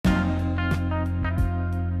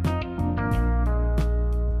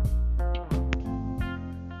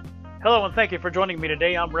Hello and thank you for joining me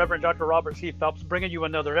today. I'm Reverend Dr. Robert C. Phelps, bringing you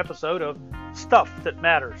another episode of Stuff That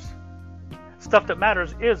Matters. Stuff That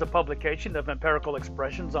Matters is a publication of empirical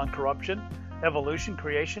expressions on corruption, evolution,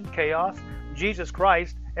 creation, chaos, Jesus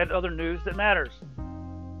Christ, and other news that matters.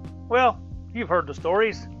 Well, you've heard the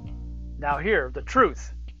stories. Now hear the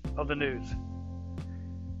truth of the news.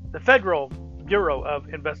 The Federal Bureau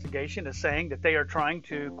of Investigation is saying that they are trying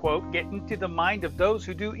to, quote, get into the mind of those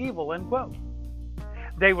who do evil, end quote.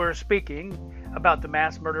 They were speaking about the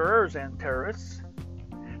mass murderers and terrorists.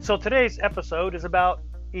 So today's episode is about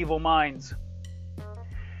evil minds.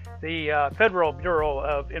 The Federal Bureau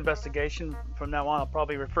of Investigation, from now on I'll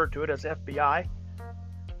probably refer to it as FBI,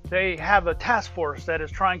 they have a task force that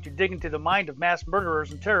is trying to dig into the mind of mass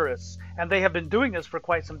murderers and terrorists, and they have been doing this for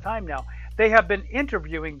quite some time now. They have been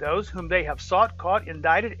interviewing those whom they have sought, caught,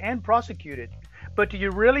 indicted, and prosecuted. But do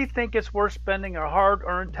you really think it's worth spending our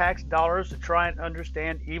hard-earned tax dollars to try and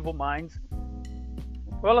understand evil minds?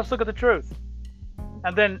 Well, let's look at the truth,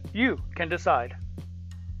 and then you can decide.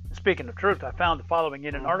 Speaking of truth, I found the following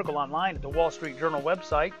in an article online at the Wall Street Journal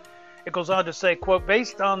website. It goes on to say, quote,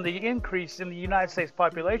 based on the increase in the United States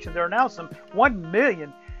population, there are now some 1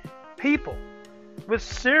 million people with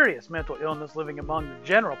serious mental illness living among the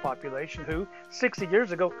general population who, 60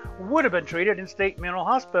 years ago, would have been treated in state mental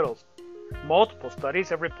hospitals. Multiple studies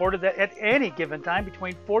have reported that at any given time,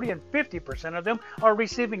 between 40 and 50% of them are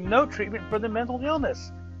receiving no treatment for their mental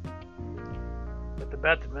illness. With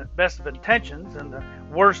the best of intentions and the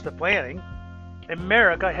worst of planning,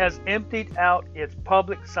 America has emptied out its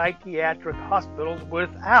public psychiatric hospitals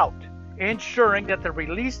without ensuring that the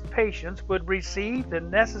released patients would receive the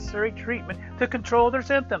necessary treatment to control their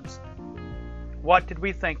symptoms. What did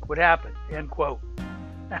we think would happen? End quote.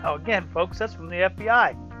 Now again, folks, that's from the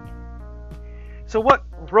FBI. So what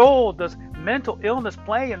role does mental illness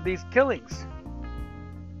play in these killings?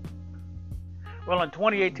 Well, in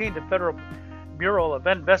 2018, the Federal Bureau of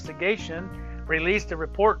Investigation released a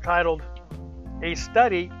report titled A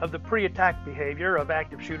Study of the Pre-Attack Behavior of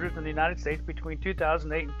Active Shooters in the United States between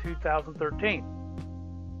 2008 and 2013.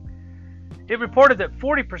 It reported that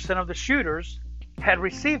 40% of the shooters had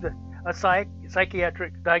received a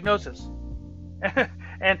psychiatric diagnosis,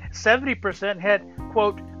 and 70% had,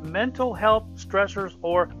 quote, mental health stressors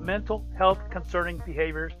or mental health concerning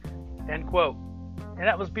behaviors, end quote. And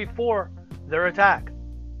that was before their attack.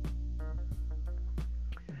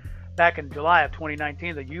 Back in July of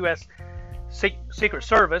 2019, the U.S. Secret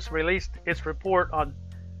Service released its report on,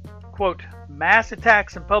 quote, mass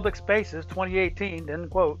attacks in public spaces 2018, end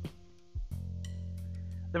quote.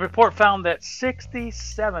 The report found that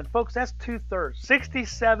 67, folks, that's 2/3,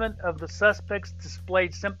 67 of the suspects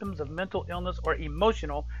displayed symptoms of mental illness or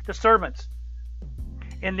emotional disturbance.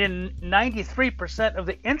 And in 93% of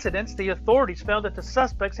the incidents, the authorities found that the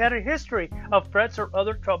suspects had a history of threats or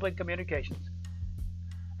other troubling communications.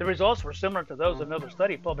 The results were similar to those of another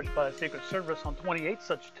study published by the Secret Service on 28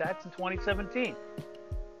 such attacks in 2017.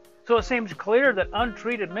 So it seems clear that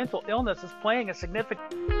untreated mental illness is playing a significant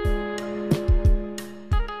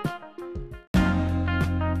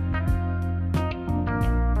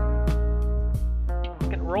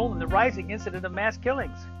role in the rising incident of mass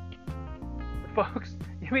killings. But folks,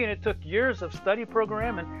 you mean it took years of study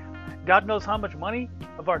program and God knows how much money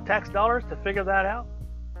of our tax dollars to figure that out?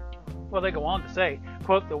 Well, they go on to say,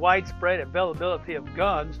 quote, the widespread availability of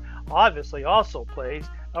guns obviously also plays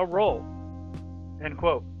a role, end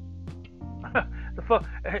quote.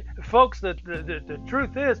 Folks, the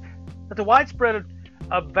truth is that the widespread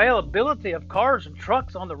availability of cars and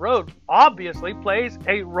trucks on the road obviously plays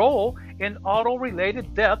a role in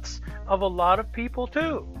auto-related deaths of a lot of people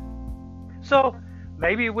too. So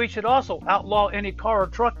maybe we should also outlaw any car or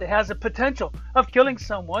truck that has a potential of killing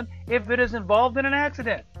someone if it is involved in an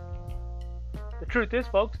accident. The truth is,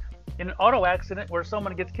 folks, in an auto accident where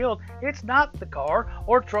someone gets killed, it's not the car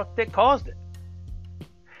or truck that caused it,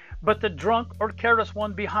 but the drunk or careless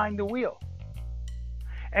one behind the wheel.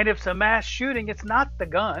 And if it's a mass shooting, it's not the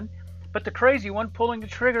gun, but the crazy one pulling the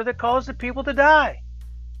trigger that caused the people to die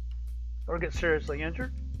or get seriously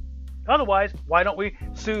injured. Otherwise, why don't we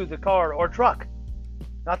sue the car or truck?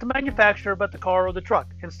 Not the manufacturer, but the car or the truck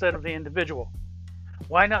instead of the individual.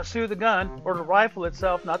 Why not sue the gun or the rifle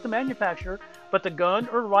itself, not the manufacturer, but the gun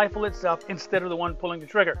or rifle itself instead of the one pulling the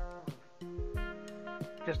trigger?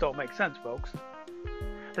 Just don't make sense, folks.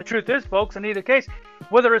 The truth is, folks, in either case,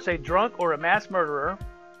 whether it's a drunk or a mass murderer,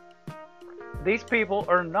 these people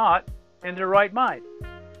are not in their right mind.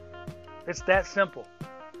 It's that simple.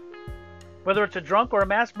 Whether it's a drunk or a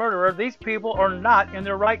mass murderer, these people are not in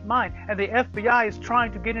their right mind. And the FBI is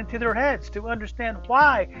trying to get into their heads to understand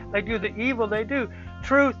why they do the evil they do.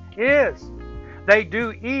 Truth is, they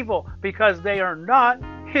do evil because they are not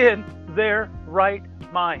in their right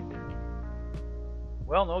mind.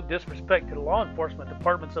 Well, no disrespect to the law enforcement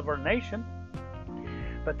departments of our nation,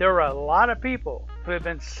 but there are a lot of people who have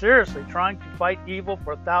been seriously trying to fight evil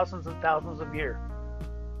for thousands and thousands of years.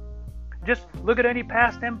 Just look at any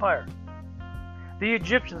past empire. The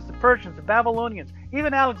Egyptians, the Persians, the Babylonians,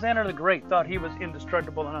 even Alexander the Great thought he was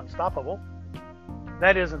indestructible and unstoppable.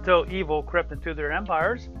 That is until evil crept into their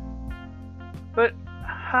empires. But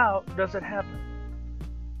how does it happen?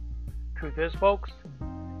 Truth is, folks,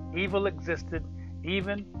 evil existed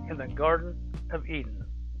even in the Garden of Eden.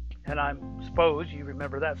 And I suppose you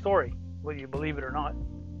remember that story, whether you believe it or not.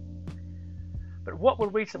 But what were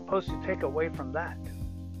we supposed to take away from that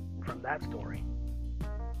story?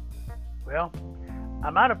 Well,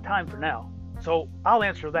 I'm out of time for now, so I'll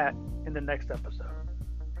answer that in the next episode.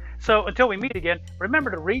 So until we meet again,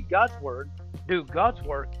 remember to read God's Word, do God's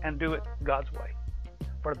work, and do it God's way.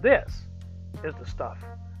 For this is the stuff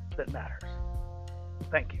that matters.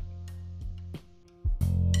 Thank you.